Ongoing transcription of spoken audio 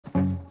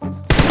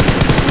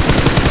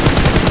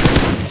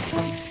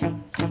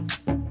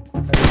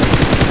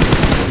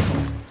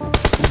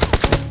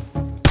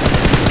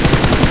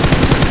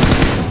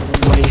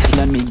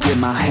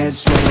head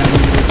straight. I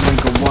need a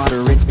drink of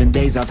water, it's been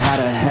days I've had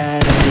a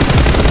headache.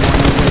 Don't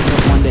wanna wake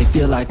up one day,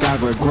 feel like I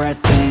regret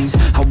things.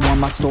 I want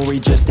my story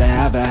just to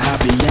have a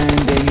happy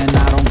ending, and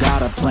I don't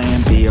got a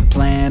plan B, a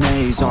plan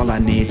A's all I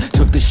need.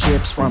 Took the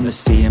ships from the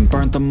sea and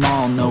burnt them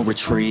all, no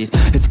retreat.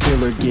 It's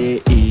kill or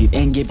get, eat,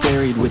 and get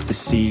buried with the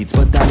seeds,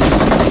 but that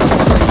makes me feel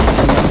free,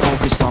 and I'm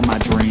focused on my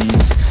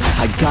dreams.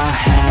 I got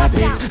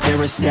habits,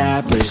 they're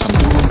established. I'm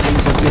doing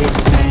things a bit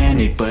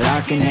panic, but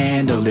I can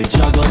handle it.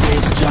 Juggle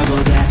this,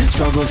 juggle that,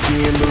 struggle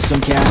here, lose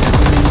some cash.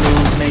 Win and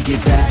lose, make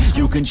it back.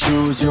 You can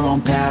choose your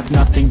own path.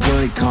 Nothing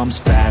good comes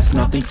fast,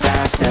 nothing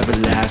fast ever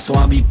lasts. So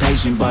I'll be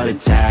patient but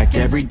attack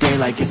every day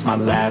like it's my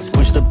last.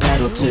 Push the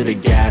pedal to the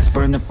gas,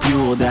 burn the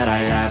fuel that I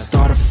have.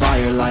 Start a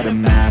fire, light a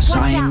match,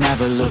 I ain't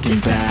never looking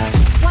back.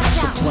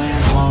 So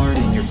plant hard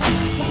in your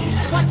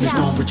feet, there's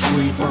no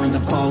retreat. Burn the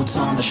boats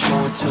on the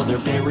shore till they're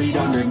buried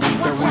underneath.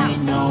 There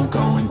ain't no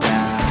going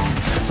back.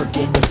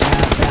 Forget the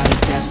past, out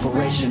of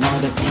desperation are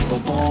the people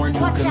born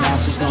who can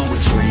last. There's no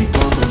retreat,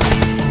 go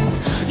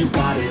believe. You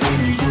got it in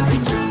you, you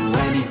can do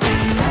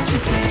anything that you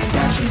think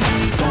that you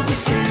need. Don't be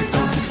scared,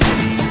 go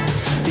succeed.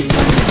 The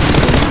only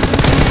people you can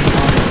be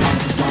are the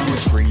ones who don't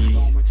retreat.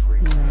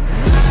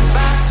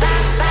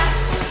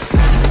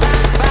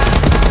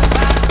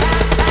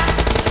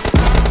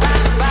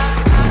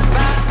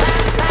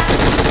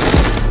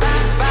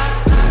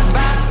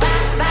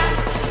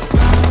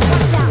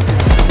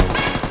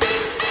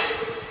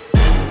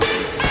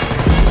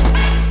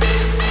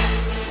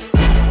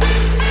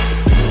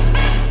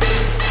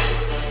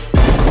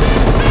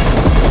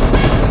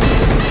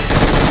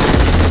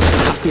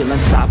 Feel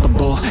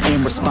unstoppable,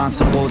 ain't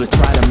responsible to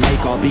try to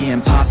make all the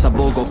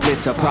impossible go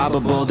flip to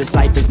probable. This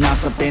life is not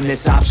something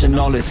that's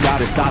optional, it's got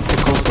its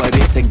obstacles, but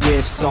it's a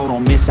gift. So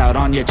don't miss out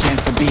on your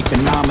chance to be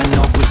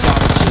phenomenal. Push all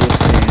the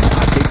chips in,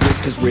 I take risks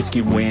cause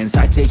risky wins.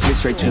 I take it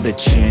straight to the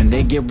chin,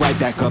 then get right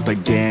back up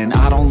again.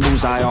 I don't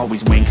lose, I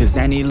always win, cause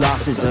any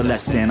loss is a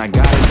lesson. I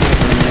got a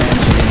different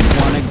engine,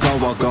 wanna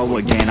go, I'll go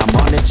again. I'm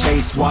on the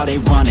chase while they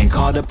running,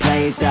 call the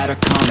plays that are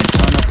coming.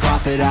 Turn a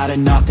profit out of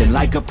nothing,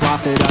 like a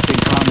prophet up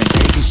and coming.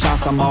 Taking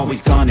shots, I'm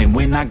always gunning.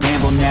 When I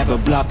gamble, never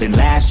bluffing.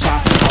 Last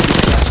shot, I'll be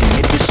clutching.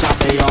 Hit the shot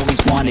they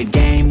always wanted.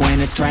 Game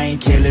winners, train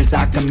killers.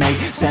 I can make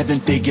 7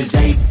 figures,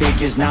 8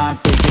 figures, 9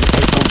 figures.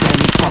 Pay for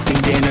any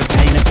fucking dinner.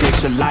 Paint a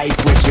picture, life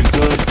with your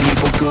good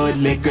people, good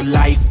liquor,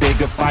 life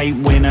bigger, fight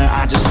winner.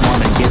 I just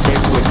wanna get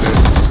there quicker.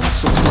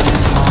 So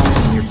plant hard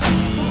in your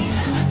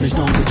feet, there's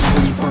no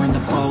retreat. Burn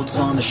the boats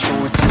on the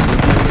shore till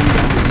we're buried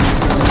underneath.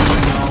 There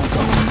ain't no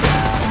going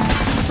back.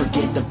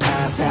 Forget the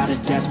past, out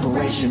of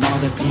desperation are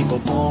the people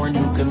born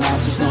who can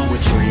last. There's no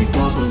retreat,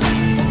 go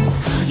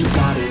believe. You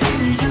got it in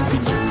you, you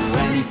can do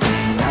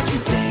anything that you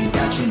think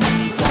that you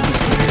need. Don't be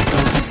scared, go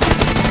succeed.